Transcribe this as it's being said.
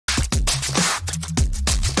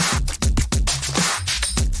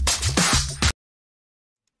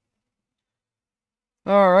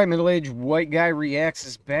Alright, Middle-Aged White Guy Reacts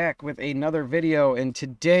is back with another video, and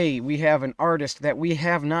today we have an artist that we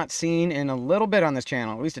have not seen in a little bit on this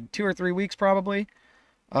channel, at least 2 or 3 weeks probably.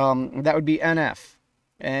 That would be NF.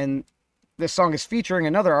 And this song is featuring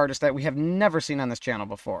another artist that we have never seen on this channel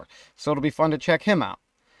before, so it'll be fun to check him out.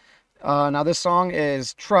 Now this song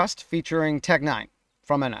is Trust featuring Tech-9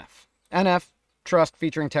 from NF. NF, Trust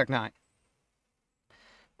featuring Tech-9.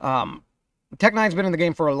 Tech-9's been in the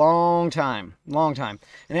game for a long time.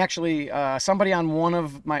 And actually, somebody on one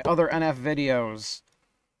of my other NF videos,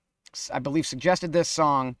 I believe, suggested this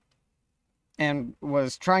song and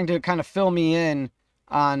was trying to kind of fill me in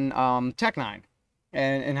on Tech-9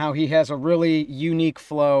 and how he has a really unique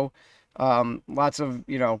flow. Lots of,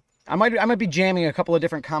 I might be jamming a couple of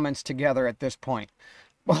different comments together at this point.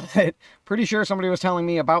 But pretty sure somebody was telling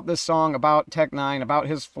me about this song, about Tech-9, about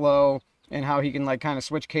his flow, and how he can like kind of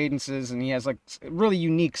switch cadences, and he has like a really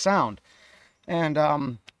unique sound. And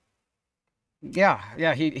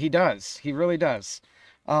yeah, he does. He really does.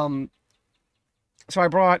 So I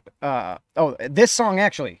brought this song,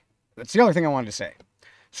 actually, that's the other thing I wanted to say.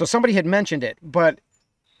 So somebody had mentioned it, but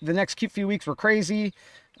the next few weeks were crazy.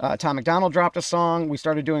 Tom McDonald dropped a song. We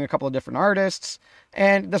started doing a couple of different artists,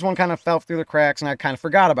 and this one kind of fell through the cracks, and I kind of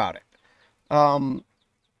forgot about it.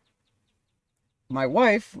 My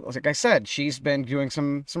wife, like I said, she's been doing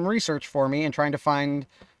some research for me and trying to find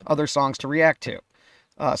other songs to react to.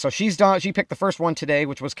 So she picked the first one today,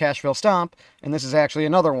 which was Cashville Stomp, and this is actually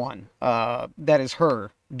another one that is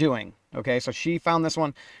her doing. Okay, so she found this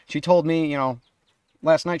one. She told me,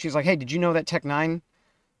 last night, she's like, hey, did you know that Tech-9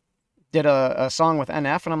 did a song with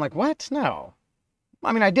NF? And I'm like, what? No.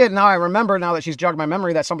 I mean, I did. Now I remember, now that she's jogged my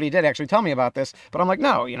memory, that somebody did actually tell me about this. But I'm like,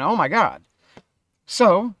 no, oh my God.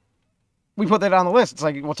 So we put that on the list. It's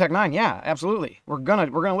like, well, Tech-9, yeah, absolutely. We're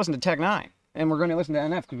gonna listen to Tech-9, and we're gonna listen to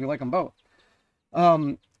NF because we like them both.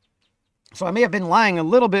 So I may have been lying a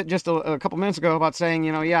little bit just a couple minutes ago about saying,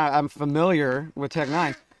 yeah, I'm familiar with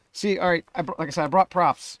Tech-9. See, all right, like I said, I brought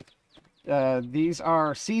props. These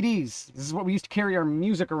are CDs. This is what we used to carry our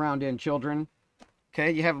music around in, children. Okay,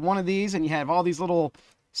 you have one of these, and you have all these little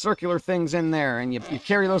circular things in there, and you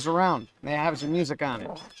carry those around. They have some music on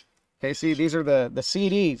it. Okay, see, these are the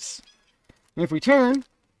CDs. And if we turn,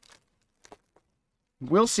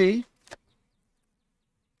 we'll see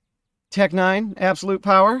Tech-9, Absolute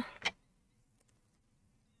Power.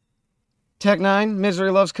 Tech-9,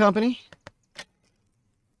 Misery Loves Company.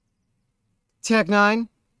 Tech-9,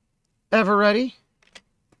 Ever Ready.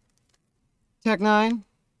 Tech-9,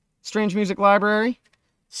 Strange Music Library.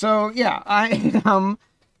 So, yeah, I am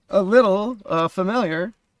a little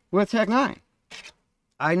familiar with Tech-9.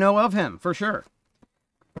 I know of him, for sure.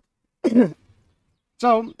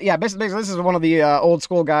 So, yeah, basically this is one of the old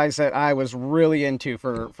school guys that I was really into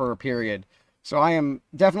for a period. So I am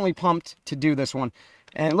definitely pumped to do this one.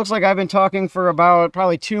 And it looks like I've been talking for about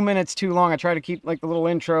probably 2 minutes too long. I try to keep like the little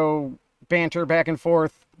intro banter back and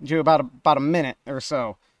forth to about a minute or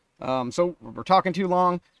so. So we're talking too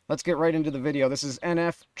long. Let's get right into the video. This is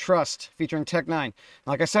NF Trust featuring Tech-9.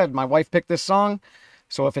 Like I said, my wife picked this song.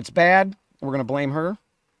 So if it's bad, we're going to blame her.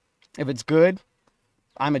 If it's good,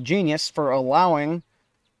 I'm a genius for allowing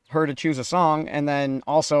her to choose a song, and then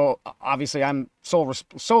also, obviously, I'm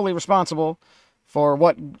solely responsible for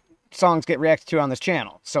what songs get reacted to on this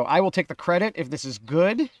channel. So I will take the credit if this is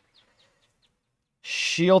good.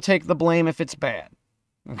 She'll take the blame if it's bad.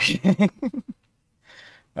 Okay?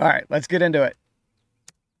 All right, let's get into it.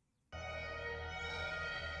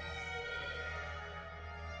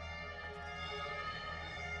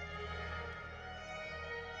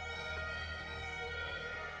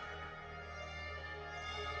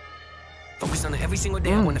 Focus on it every single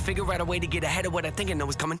day. I want to figure out a way to get ahead of what I think I know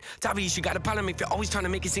is coming. Obvious, you got a problem if you're always trying to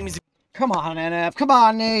make it seem as if... Come on, NF. Come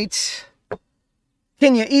on, Nate.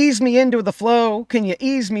 Can you ease me into the flow? Can you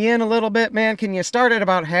ease me in a little bit, man? Can you start at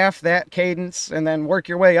about half that cadence and then work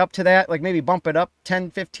your way up to that? Like maybe bump it up 10,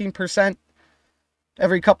 15%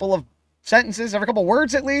 every couple of sentences, every couple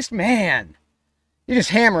words at least? Man, you're just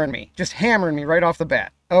hammering me. Just hammering me right off the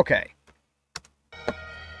bat. Okay.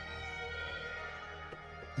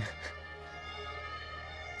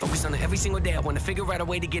 Focus on it every single day. I want to figure out a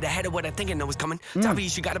way to get ahead of what I think I know is coming.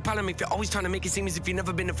 Obvious, you got a problem if you're always trying to make it seem as if you've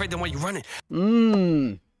never been afraid, then why you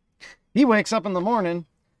running? He wakes up in the morning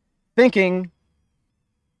thinking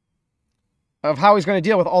of how he's going to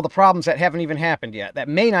deal with all the problems that haven't even happened yet, that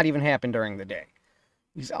may not even happen during the day.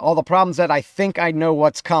 All the problems that I think I know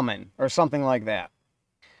what's coming, or something like that.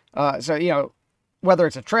 So, whether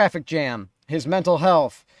it's a traffic jam, his mental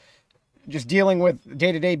health, just dealing with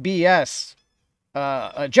day-to-day BS,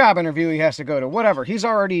 a job interview he has to go to, whatever. He's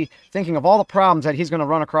already thinking of all the problems that he's going to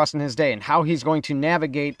run across in his day and how he's going to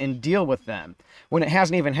navigate and deal with them when it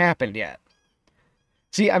hasn't even happened yet.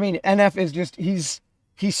 See, I mean, NF is just, he's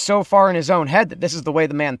so far in his own head that this is the way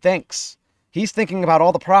the man thinks. He's thinking about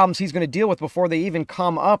all the problems he's going to deal with before they even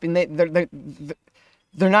come up, and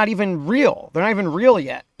they're not even real. They're not even real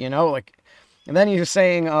yet, you know, like, and then he's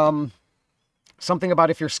saying, something about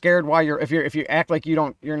if you're scared why if you act like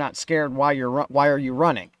you're not scared why are you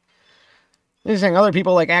running? He's saying other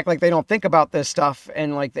people like act like they don't think about this stuff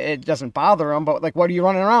and like it doesn't bother them, but like, what are you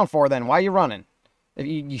running around for then? Why are you running? If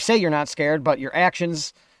you say you're not scared, but your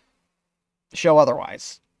actions show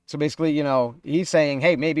otherwise. So basically, you know, he's saying,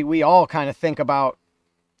 hey, maybe we all kind of think about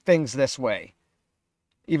things this way,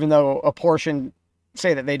 even though a portion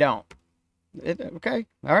say that they don't. Okay,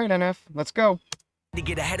 all right, NF, let's go. To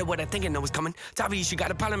get ahead of what I think I know is coming. It's obvious you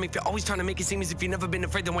got a problem if you're always trying to make it seem as if you've never been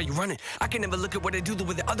afraid, then why you running? I can never look at what I do the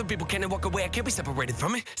way that other people can and walk away. I can't be separated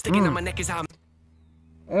from it. Sticking on my neck is how I'm...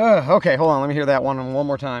 Okay, hold on, let me hear that one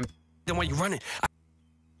more time. Then why you running?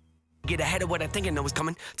 Get ahead of what I think I know is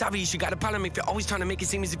coming. It's obvious you got a problem if you're always trying to make it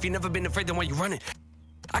seem as if you've never been afraid, then why you running?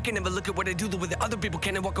 I can never look at what I do the way that other people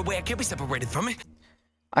can and walk away. I can't be separated from it.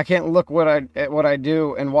 I can't look at what I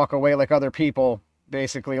do and walk away like other people,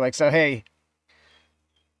 basically. Like, so, hey,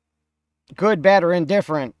 good, bad, or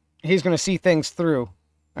indifferent, he's going to see things through.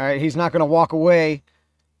 All right, he's not going to walk away.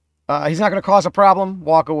 He's not going to cause a problem,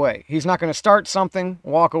 walk away. He's not going to start something,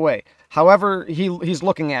 walk away. However, he's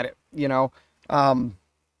looking at it, you know.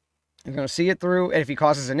 He's going to see it through, and if he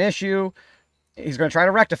causes an issue, he's going to try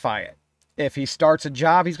to rectify it. If he starts a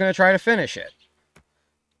job, he's going to try to finish it.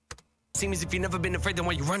 Seems as if you've never been afraid, then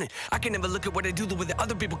why you running? I can never look at what I do the way that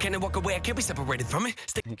other people can and walk away. I can't be separated from it.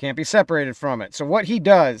 He can't be separated from it. So what he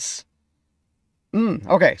does...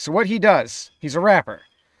 okay, so what he does, he's a rapper.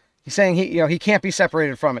 He's saying he can't be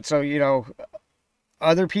separated from it. So, you know,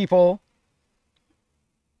 other people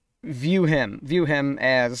view him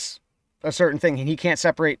as a certain thing, and he can't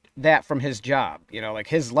separate that from his job. You know, like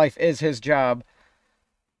his life is his job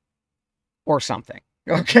or something.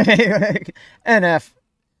 Okay, NF.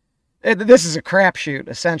 This is a crapshoot,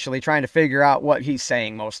 essentially, trying to figure out what he's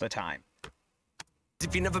saying most of the time.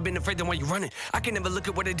 If you've never been afraid, then why you running? I can never look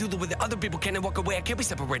at what I do the way that other people can and walk away. I can't be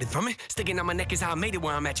separated from it. Sticking out my neck is how I made it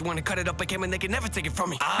where I'm at. You want to cut it up, I can, and they can never take it from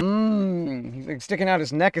me. He's like, sticking out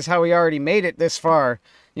his neck is how he already made it this far.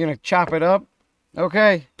 You're going to chop it up?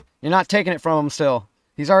 Okay. You're not taking it from him still.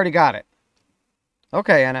 He's already got it.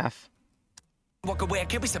 Okay, NF. Walk away, I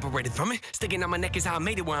can't be separated from it. Sticking out my neck is how I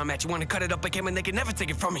made it where I'm at. You want to cut it up, I can, and they can never take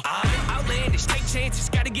it from me. Outlandish, take chances,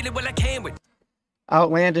 gotta get it while I can with.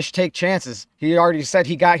 Outlandish, take chances. He already said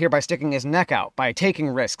he got here by sticking his neck out, by taking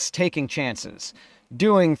risks, taking chances,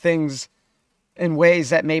 doing things in ways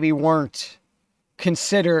that maybe weren't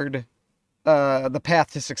considered the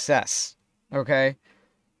path to success. Okay?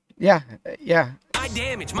 Yeah. My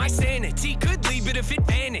damage, my sanity could leave it if it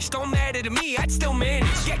vanished. Don't matter to me, I'd still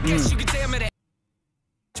manage. Guess you could say I'm at a...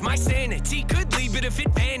 My sanity could leave it if it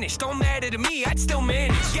vanished. Don't matter to me, I'd still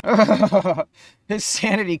manage. His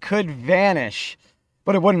sanity could vanish.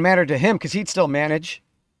 But it wouldn't matter to him because he'd still manage.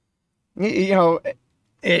 You know,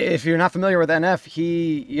 if you're not familiar with NF,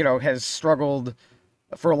 he, you know, has struggled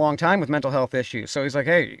for a long time with mental health issues. So he's like,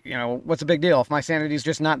 hey, you know, what's the big deal? If my sanity's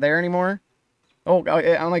just not there anymore? Oh,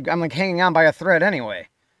 I'm like hanging on by a thread anyway.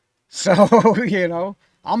 So, you know,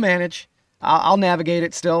 I'll manage. I'll navigate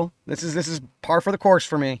it still. This is par for the course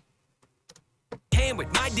for me.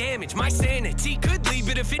 With my damage, my sanity could leave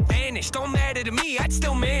it if it vanished. Don't matter to me, I'd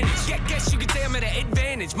still manage. Guess you could say I'm at an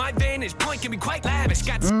advantage. My vantage point can be quite lavish.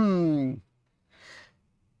 Got matter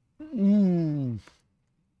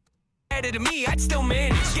to me, I'd still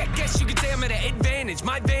manage. Guess you could say I'm at an advantage.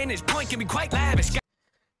 My vantage point can be quite lavish.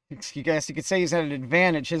 You guess you could say he's at an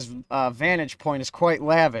advantage. His vantage point is quite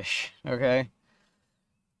lavish. Okay.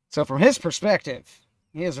 So from his perspective,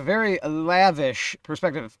 he has a very lavish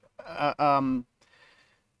perspective.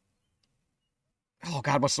 Oh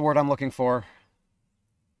God, what's the word I'm looking for?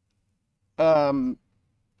 A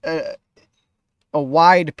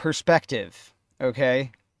wide perspective.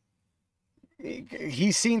 Okay.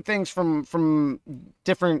 He's seen things from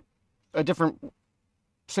a different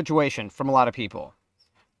situation from a lot of people,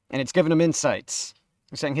 and it's given him insights.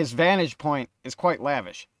 I'm saying his vantage point is quite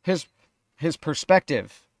lavish. His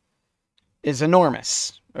perspective is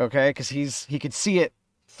enormous. Okay, because he could see it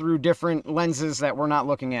through different lenses that we're not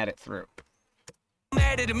looking at it through.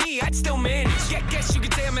 Matter to me, I'd still manage. Guess you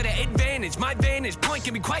could say I'm at an advantage. My vantage point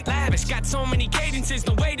can be quite lavish. Got so many cadences,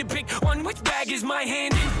 no way to pick one. Which bag is my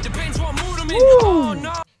hand in? Depends what mood I'm in. Oh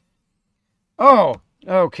no. Oh,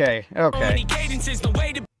 Okay, So okay. many cadences, no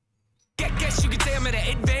way to guess you could say I'm at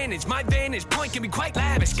an advantage. My vantage point can be quite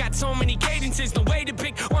lavish. Got so many cadences, no way to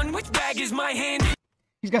pick one. Which bag is my hand in?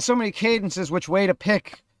 He's got so many cadences, which way to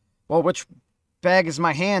pick? Well, which bag is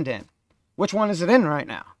my hand in? Which one is it in right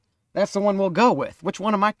now? That's the one we'll go with. Which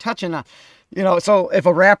one am I touching on? You know, so if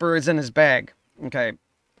a rapper is in his bag, okay,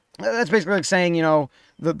 that's basically like saying, you know,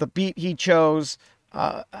 the beat he chose,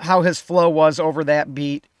 how his flow was over that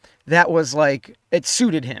beat, that was like, it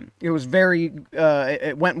suited him. It was very,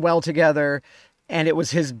 it went well together, and it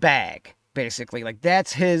was his bag, basically. Like,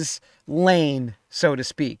 that's his lane, so to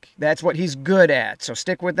speak. That's what he's good at, so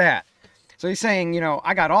stick with that. So he's saying, you know,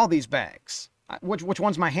 I got all these bags. Which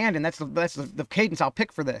one's my hand in? That's the cadence I'll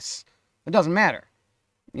pick for this. It doesn't matter,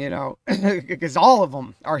 you know, because all of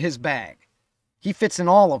them are his bag. He fits in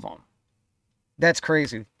all of them. That's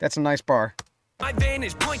crazy. That's a nice bar. My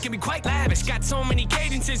vantage point can be quite lavish. Got so many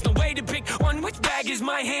cadences, no way to pick one. Which bag is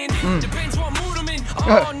my hand in? Depends what mood I'm in.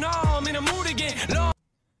 Oh no, I'm in a mood again. Lord.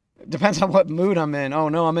 Depends on what mood I'm in. Oh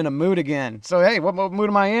no, I'm in a mood again. So hey, what mood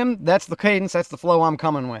am I in? That's the cadence. That's the flow I'm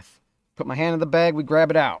coming with. Put my hand in the bag. We grab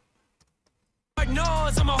it out.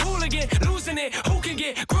 Knows I'm a hooligan, losing it. Who can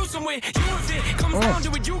get gruesome with you if it comes down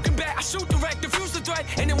to it? You can bet I shoot direct, diffuse the threat,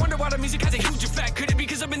 and then wonder why the music has a huge effect. Could it be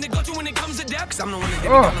because I've been the go-to when it comes to depth? 'Cause I'm the one that they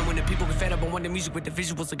be calling when the people get fed up. I want the music with the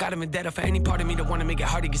visuals. I got them in debt for any part of me that want to make it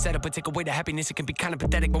hard to get set up, but take away the happiness. It can be kind of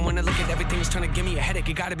pathetic. But when I look at everything, it's trying to give me a headache.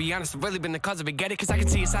 You gotta be honest, I've really been the cause of it. Get it? 'Cause I can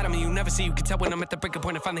see inside of me. You never see. You can tell when I'm at the breaking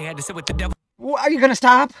point. I finally had to sit with the devil. Are you gonna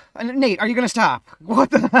stop, Nate? Are you gonna stop? What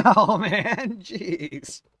the hell, man?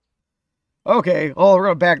 Jeez. Okay, oh, we're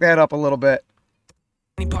gonna back that up a little bit.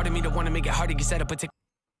 Any part of me that want to make it hard to get set up, but take.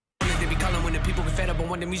 They be calling when the people get fed up. I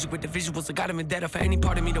want the music with the visuals. I got them in debt for any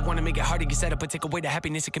part of me that want to make it hard to get set up, but take away the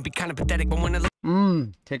happiness. It can be kind of pathetic. But when I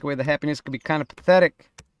look. Take away the happiness could be kind of pathetic.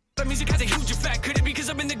 The music has a huge effect. Could it be because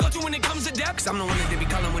I've been the go-to when it comes to depth? 'Cause I'm the one that they be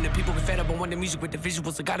calling when the people get fed up. I want the music with the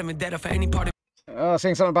visuals. I got them in debt for any part of.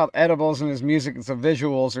 Saying something about edibles in his music. It's a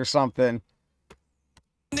visuals or something.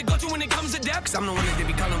 The go-to when it comes to depth. 'Cause I'm the one that they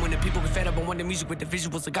be calling when the people get fed up. I want the music with the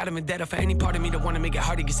visuals. I got them in debt for any part of me that want to make it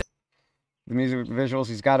hard to get set. The music with the visuals.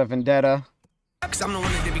 He's got a vendetta. 'Cause I'm the one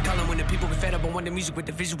that they be calling when the people get fed up. I want the music with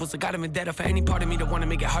the visuals. I got them in debt for any part of me that want to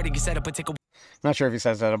make it hard to get set up, but take a. I'm not sure if he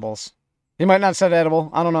says edibles. He might not said edible.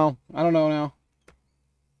 I don't know. I don't know now.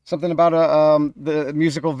 Something about the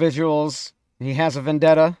musical visuals. He has a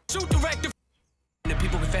vendetta. Shoot direct. The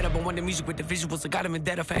people get fed up. I want the music with the visuals. I got them in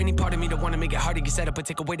debt for any part of me that want to make it hard to get set up, but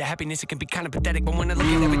take away the happiness. It can be kind of pathetic. But when I look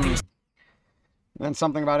at everything. Then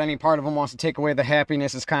something about any part of him wants to take away the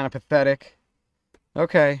happiness is kind of pathetic.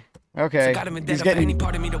 Okay. Okay. He's getting any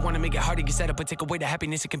part of me that want to make it hard to get set up, but take away the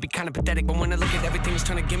happiness. It can be kind of pathetic. But when I look at everything, it's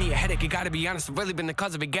trying to give me a headache. You gotta be honest, I've really been the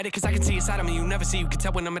cause of it. Get it? 'Cause I can see inside of me. You never see. You can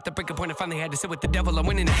tell when I'm at the breaking point. I finally had to sit with the devil. I'm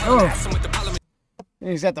winning the hell. With the problem.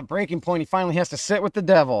 He's at the breaking point. He finally has to sit with the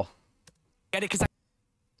devil. Get it? 'Cause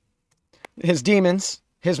his demons,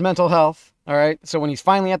 his mental health. All right. So when he's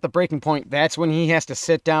finally at the breaking point, that's when he has to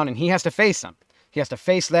sit down and he has to face them. He has to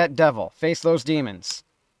face that devil, face those demons.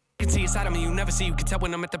 I can see inside of me, you never see. You can tell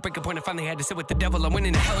when I'm at the breaking point. I finally had to sit with the devil. I'm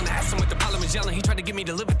winning the hell and I asked him what the problem is yelling. He tried to get me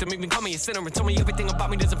to live with him, even call me a sinner, and told me everything about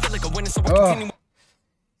me doesn't feel like a winner. So I continue.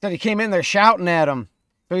 Said he came in there shouting at him.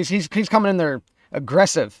 So he's coming in there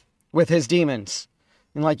aggressive with his demons.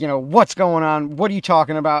 And like, you know, what's going on? What are you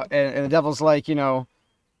talking about? And the devil's like, you know,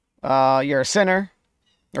 you're a sinner.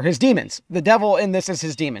 Or his demons. The devil in this is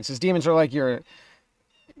his demons. His demons are like, you're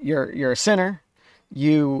a sinner.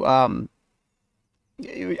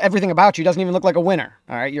 Everything about you doesn't even look like a winner.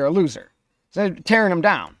 All right, you're a loser. So tearing him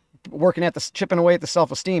down, chipping away at the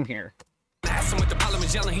self-esteem here. Asked him what the problem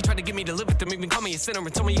is yelling. He tried to get me to live with him, even call me a sinner,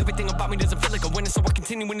 and told me everything about me doesn't feel like a winner. So I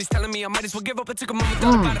continue when he's telling me I might as well give up. I took a moment,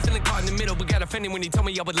 thought about it, feeling caught in the middle. We got offended when he told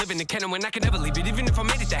me I would live in the canon when I could never leave it. Even if I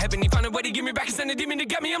made it to heaven, he found a way to get me back and send a demon to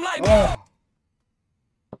get me. I'm like,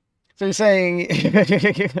 So you're saying,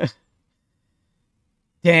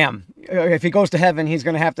 damn, if he goes to heaven, he's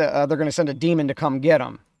going to have to, they're going to send a demon to come get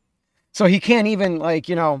him. So he can't even, like,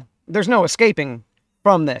 you know, there's no escaping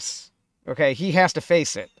from this. Okay, he has to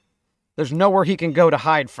face it. There's nowhere he can go to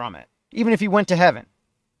hide from it. Even if he went to heaven,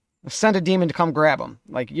 send a demon to come grab him.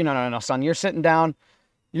 Like, you know, no, son, you're sitting down,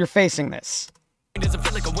 you're facing this. It doesn't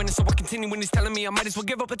feel like a winner, so I continue when he's telling me I might as well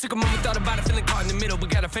give up. I took a moment, thought about it, feeling caught in the middle. But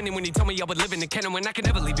got offended when he told me I would live in the canon when I could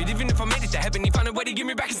never leave it. Even if I made it to heaven, he found a way to get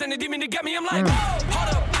me back and send a demon to get me. I'm like,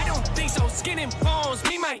 hold up, I don't think so. Skin and bones,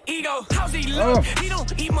 me, my ego. How's he look? He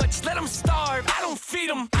don't eat much, let him starve. I don't feed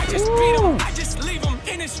him, I just beat him. I just leave him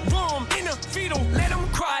in his room, in a fetal. Let him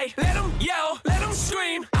cry, let him yell, let him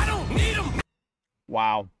scream. I don't need him.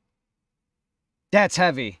 Wow. That's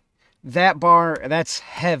heavy. That bar, that's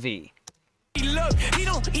heavy. Look, he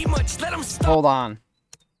don't eat much, let him stop. Hold on.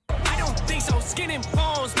 I don't think so. Skin and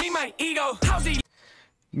bones, me my ego. How's he?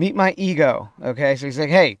 Meet my ego. Okay, so he's like,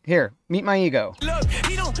 hey, here, meet my ego. Look,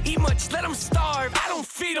 he don't eat much, let him starve. I don't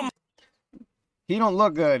feed him. He don't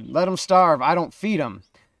look good. Let him starve. I don't feed him.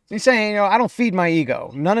 So he's saying, you know, I don't feed my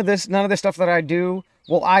ego. None of this stuff that I do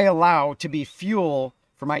will I allow to be fuel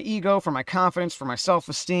for my ego, for my confidence, for my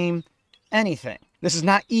self-esteem, anything. This is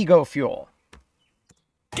not ego fuel.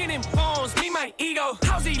 Skin and bones, me my ego.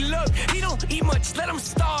 How's he look? He don't eat much, let him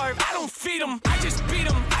starve. I don't feed him. I just beat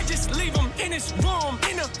him. I just leave him in his room,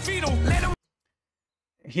 in a fetal. Let him.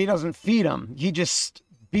 He doesn't feed him. He just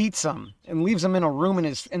beats him and leaves him in a room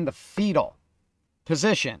in the fetal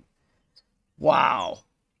position. Wow.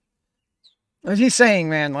 As he's saying,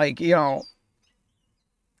 man, like, you know,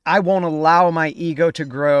 I won't allow my ego to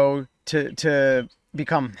grow, to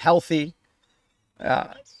become healthy,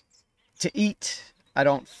 to eat. I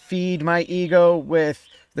don't feed my ego with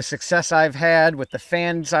the success I've had, with the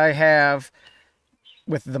fans I have,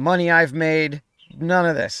 with the money I've made. None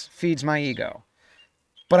of this feeds my ego.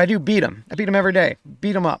 But I do beat him. I beat him every day.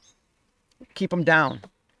 Beat him up. Keep him down.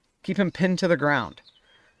 Keep him pinned to the ground.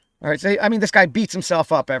 All right, so, I mean, this guy beats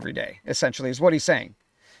himself up every day, essentially, is what he's saying.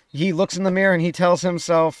 He looks in the mirror and he tells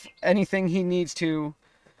himself anything he needs to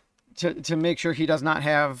make sure he does not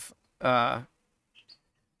have,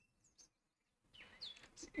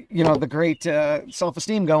 you know, the great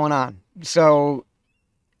self-esteem going on. So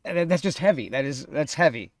that's just heavy. That's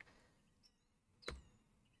heavy.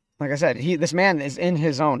 Like I said, this man is in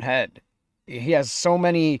his own head. He has so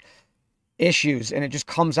many issues, and it just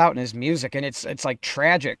comes out in his music, and it's like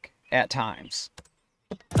tragic at times.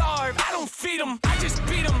 Starve, I don't feed him. I just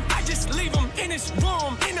beat him. I just leave him in his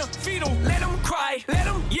room, in a fetal. Let him cry, let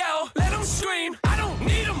him yell, let him scream. I don't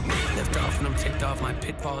need him. Lift off and I'm ticked off my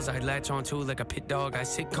pitfalls. I latch onto like a pit dog. I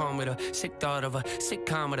sit calm with a sick thought of a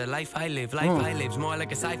sitcom with a life I live. Life I live's more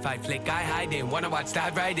like a sci-fi flick. I hide in, wanna watch,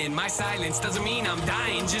 dive right in. My silence doesn't mean I'm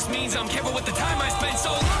dying, just means I'm careful with the time I spend.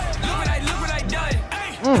 So look what I done.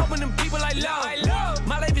 Hey, helping them people I love.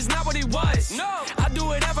 My life is not what it was. No, I'll do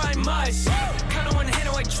whatever I must. Count on one hand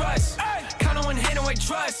who I trust. Count on one hand who I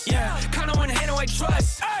trust. Yeah, count on one hand who I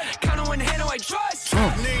trust. Count on one hand who I trust.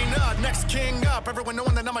 Nina, next king up. Everyone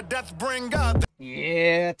knowing that I'm a death bringer.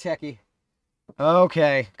 Yeah, Techie.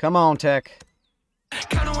 Okay, come on, Tech.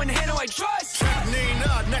 Count on one hand who I trust.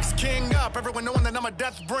 Nina, next king up. Everyone knowing that I'm a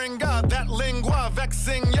death bringer. That lingua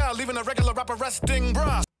vexing ya, leaving a regular rapper resting,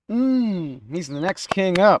 bruh. He's the next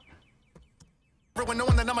king up. Everyone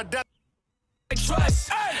knowing that I'm a death. I trust.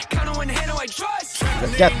 Count on one hand who I trust.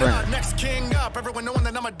 The death bringer. Next king up. Everyone knowing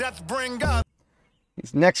that I'm a death bringer.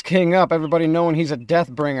 He's next king up. Everybody knowing he's a death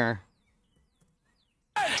bringer.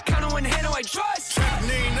 Count on one hand who I trust.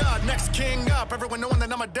 Nina, next king up. Everyone knowing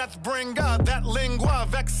that I'm a death bringer. That lingua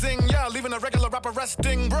vexing ya, leaving a regular rapper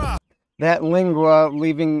resting, bruh. That lingua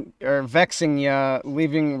vexing ya,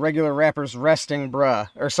 leaving regular rappers resting, bruh,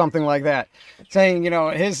 or something like that. Saying, you know,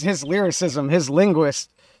 his lyricism, his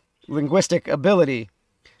linguistic ability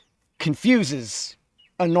confuses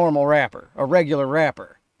a normal rapper, a regular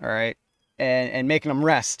rapper, all right, and making them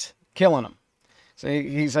rest, killing them. So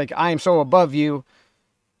he's like, I am so above you.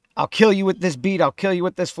 I'll kill you with this beat. I'll kill you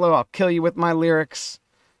with this flow. I'll kill you with my lyrics.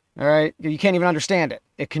 All right, you can't even understand it.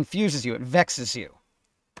 It confuses you. It vexes you.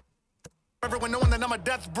 Everyone knowing that I'm a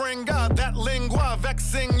death bringer. That lingua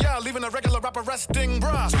vexing ya, leaving a regular rapper resting,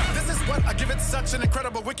 bruh. This is what I give it, such an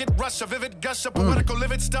incredible wicked rush, a vivid gush of poetical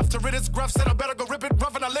livid stuff to rid its gruff. Said I better go rip it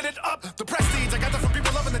rough, and I lit it up. The prestige I got that from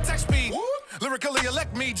people loving the text speed. Lyrically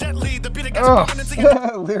elect me Jet Li, the beat that gets popping into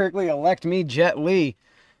your Lyrically elect me Jet Li.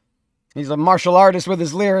 He's a martial artist with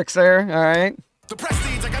his lyrics there, all right. The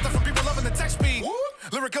prestige I got that from people loving the text speed.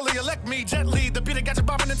 Lyrically elect me Jet Li, the beat that got you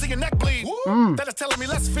bobbing into your neck bleed. That is telling me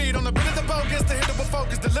let's feed on the bit of the bogus to hit it with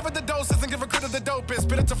focus. Deliver the doses and give a crit of the dopest.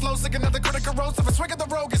 Spit it to flow sick, another critic corrosive. A swig of the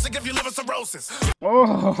roguish and give you liver cirrhosis.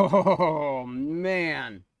 Oh,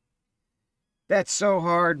 man. That's so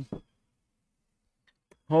hard.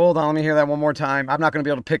 Hold on, let me hear that one more time. I'm not going to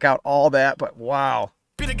be able to pick out all that, but wow.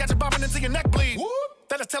 Beat that got you bobbing into your neck bleed.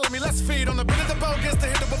 That is telling me let's feed on the bit of the bogus to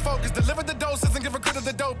hit it with focus. Deliver the doses and give a crit of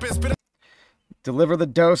the dopest. Spit it Deliver the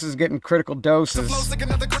doses, getting critical doses.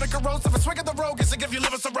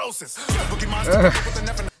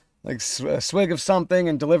 Like a swig of something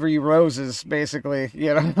and deliver you roses, basically,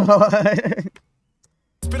 you know.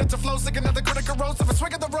 Spit it to flow sick, another critic corrosive. A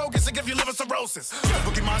swig of the roguish and give you liver cirrhosis.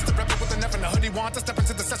 Boogie monster rep it with a neff and a hoodie want to step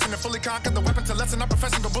into the session and fully conquer the weapon to lessen our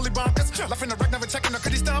profession, go bully bonkers. Laughing the wreck, never checking the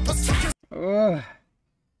kitty stompers.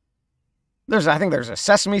 I think there's a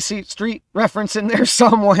Sesame Street reference in there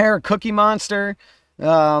somewhere. Cookie Monster.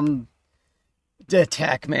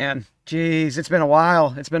 Tech, man. Jeez, it's been a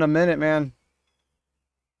while. It's been a minute, man.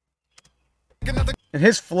 And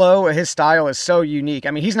his flow, his style is so unique.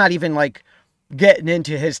 I mean, he's not even like getting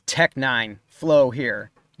into his Tech 9 flow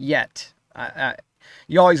here yet.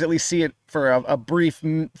 You always at least see it for a brief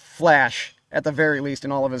flash at the very least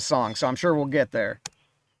in all of his songs. So I'm sure we'll get there.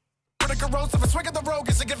 Corrosive, a swig of the rogue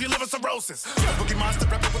is to give you liver cirrhosis. Boogie monster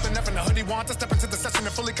repping with an F and a hoodie want to step into the session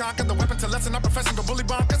and fully conquer the weapon to lessen our profession, go bully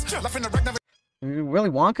bonkers. Left in the wreck, never. Willy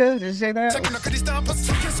Wonka? Did you say that? Checking the kitty stomp, but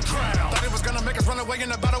shake his crown. Thought it was gonna make us run away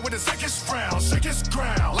in a battle with his sickest frown. Shake his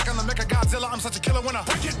ground. Like on the Mecha Godzilla, I'm such a killer when I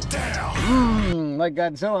break it down. Like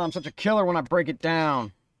Godzilla, I'm such a killer when I break it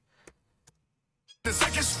down. His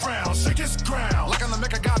sickest frown. Shake his ground. Like on the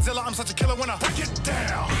Mecha Godzilla, I'm such a killer when I break it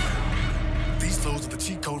down. These flows are the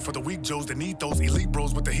cheat code for the weak Joes that need those elite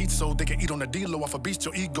bros with the heat so they can eat on the D-Lo off a beast.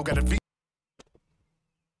 Your ego got a V.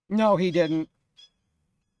 No, he didn't.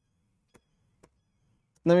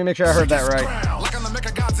 Let me make sure I heard that right. Like on the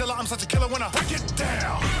Mecha Godzilla, I'm such a killer when I break it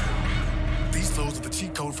down. These flows are the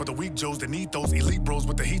cheat code for the weak Joes that need those elite bros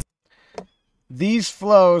with the heat. These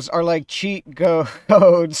flows are like cheat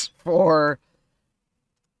codes for...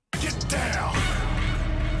 Get down.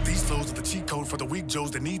 These flows are the cheat code for the weak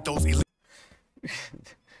Joes that need those elite.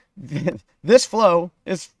 This flow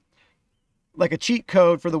is like a cheat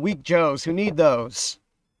code for the weak Joes who need those.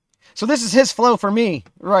 So this is his flow for me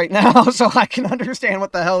right now, so I can understand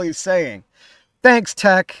what the hell he's saying. Thanks,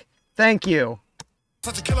 Tech. Thank you.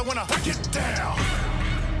 Such a killer when I break it down.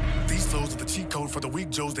 These flows are the cheat code for the weak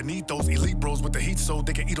Joes that need those elite bros with the heat so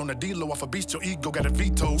they can eat on the D-Lo off a beast. Your ego got a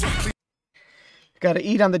veto. Got to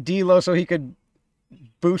eat on the D-Lo so he could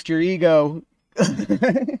boost your ego.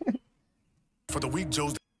 For the weak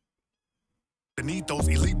Joes that need those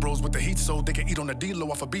elite bros with the heat so they can eat on the D-Lo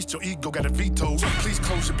off a beast. Your ego got a veto. Please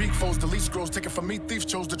close your beat foes, delete scrolls, take it from me. Thief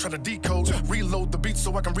chose to try to decode. Reload the beat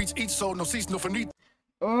so I can reach each soul. No cease, no finite.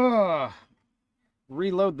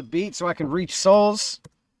 Reload the beat so I can reach souls.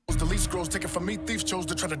 Delete scrolls, take it from me. Thief chose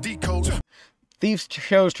to try to decode. Thieves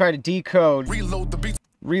chose try to decode. Reload the beat.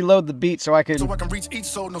 Reload the beat so I can reach each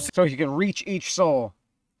soul. No so he can reach each soul.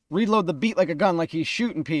 Reload the beat like a gun, like he's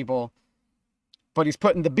shooting people. But he's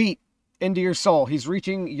putting the beat into your soul. He's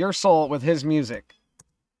reaching your soul with his music.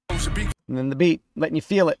 And then the beat, letting you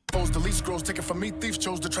feel it. Delete scrolls, take it from me. Thief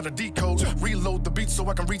chose to try to decode. Reload the beat so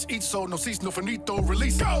I can reach each soul. No cease, no finito.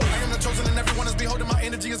 Release. Go. I am the chosen and everyone is beholding. My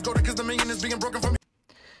energy is golden because the million is being broken from me.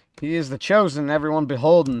 He is the chosen, everyone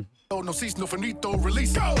beholden. No cease, no finito.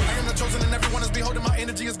 Release. Go. I am the chosen and everyone is beholding. My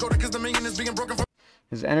energy is golden because the million is being broken from me.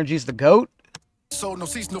 His energy is the goat. So no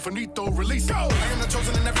cease, no finito, release. Go. I am the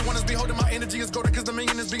chosen and everyone is beholding. My energy is golden because the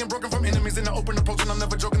million is being broken from enemies in the open approach and I'm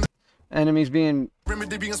never joking. Enemies being...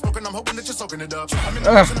 Remedy being spoken, I'm hoping that you're soaking it up. I'm in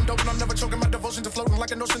the motion, I'm doping, I'm never choking. My devotion to floating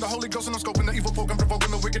like a notion, the Holy Ghost and I'm scoping the evil folk, I'm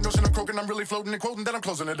provoking the wicked notion of croaking. I'm really floating and quoting that I'm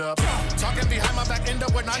closing it up. Talking behind my back, end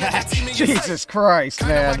up with 9 Jesus Christ,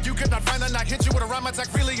 man. Like you could not find a knock, hit you with a rhyme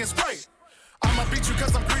attack, really and spray. I'ma beat you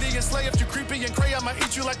cause I'm greedy and slay. If you creepy and cray, I'ma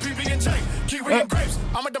eat you like PB and J. Kiwi and grapes,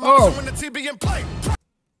 I'ma demolish you when the TB and play.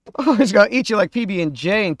 Oh, he's gonna eat you like PB and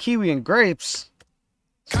J and kiwi and grapes.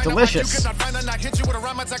 It's delicious. Like you could not find a knock, hit you with a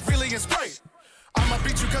rhyme attack, really and spray. I'ma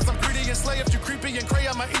beat you cause I'm greedy and slay. If you creepy and cray,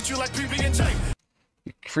 I'ma eat you like PB and J.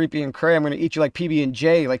 You creepy and cray, I'm gonna eat you like PB and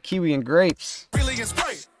J, like kiwi and grapes. Really and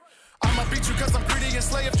spray. I'ma beat you cause I'm greedy and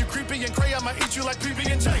slay. If you creepy and cray, I'ma eat you like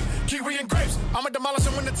PB and J. Kiwi and grapes, I'ma demolish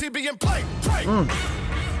them when the TB and play.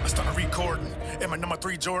 I started recording in my number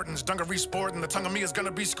 3 Jordans, dungaree sporting. The tongue of me is gonna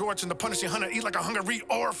be scorching. The punishing hunter eat like a hungry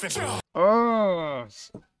orphan. Oh,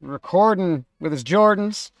 recording with his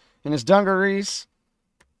Jordans and his dungarees.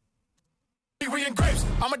 Kiwi and grapes,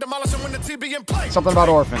 I'ma demolish them when the TB and play. Something about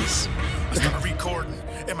orphans. I started recording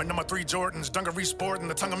in my number 3 Jordans, dungaree sporting.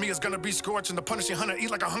 The tongue of me is gonna be scorching. The punishing hunter eat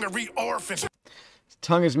like a hungry orphan.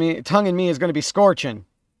 Tongue in me is gonna be scorching.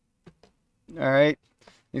 All right.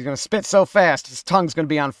 He's going to spit so fast, his tongue's going to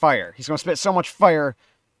be on fire. He's going to spit so much fire,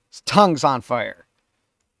 his tongue's on fire.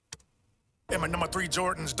 In my number 3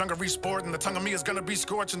 Jordans, dungaree sporting. The tongue of me is going to be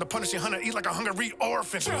scorching. The punishing hunter eat like a hungry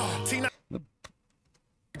orphan.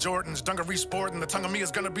 Jordans, dungaree sporting. The tongue of me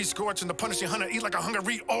is going to be scorching. The punishing hunter eat like a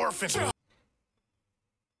hungry orphan.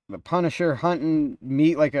 The Punisher hunting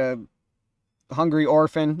meat like a hungry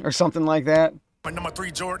orphan or something like that. My number 3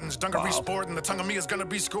 Jordans, dungaree sporting. The tongue of me is gonna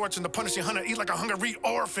be scorching. The punishing hunter eat like a hungry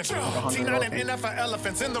orphan. T9 and NF are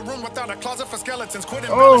elephants in the room without a closet for skeletons. Quit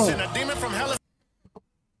embellishing a demon from hell.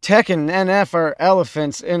 Tech and NF are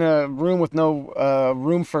elephants in a room with no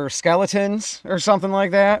room for skeletons or something like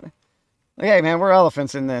that. Hey, man, we're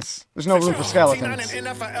elephants in this. There's no room for skeletons. T9 and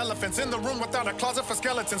NF are elephants in the room without a closet for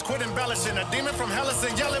skeletons. Quit embellishing. A demon from hell is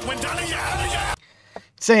and yell it when down in your alley.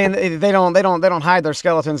 Saying they don't hide their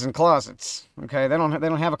skeletons in closets. Okay, they don't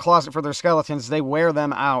have a closet for their skeletons. They wear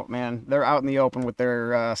them out, man. They're out in the open with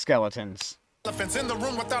their skeletons. Elephants in the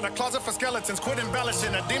room without a closet for skeletons. Quit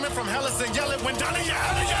embellishing. A demon from hell is and yell it when down in your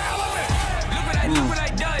alley. Look what I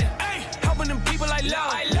done. Ay, helping them people I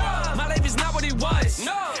love. My life is not what it was.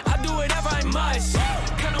 No, I do whatever I must.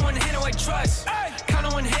 Count on one hand who I trust. Count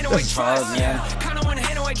on one hand who I trust. Hard, man. Count on one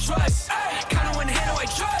hand who I trust. Count on one hand who I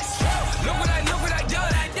trust. Look what I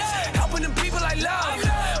done. Helping them people I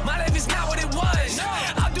love. My life is not what it was.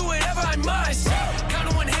 I'll do whatever I must. Count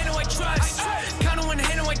on one hand who I trust. Count on one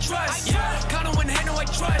hand who I trust. Count on one hand who I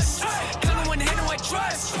trust. Count on one hand who I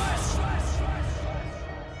trust.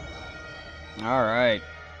 All right.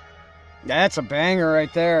 That's a banger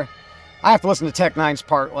right there. I have to listen to Tech Nine's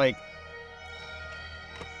part like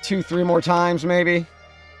 2, 3 more times, maybe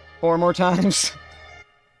 4 more times.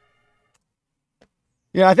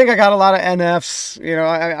 Yeah, I think I got a lot of NFs. You know,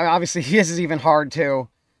 I obviously his is even hard too.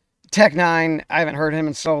 Tech Nine, I haven't heard him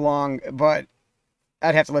in so long, but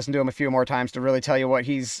I'd have to listen to him a few more times to really tell you what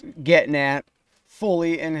he's getting at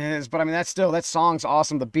fully in his. But I mean, that song's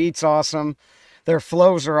awesome. The beat's awesome. Their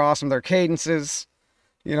flows are awesome. Their cadences,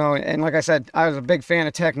 you know. And like I said, I was a big fan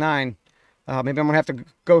of Tech Nine. Maybe I'm gonna have to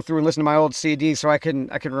go through and listen to my old CD so I can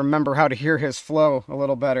remember how to hear his flow a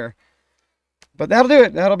little better. But that'll do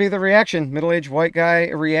it. That'll be the reaction. Middle-aged white guy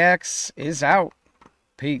reacts is out.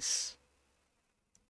 Peace.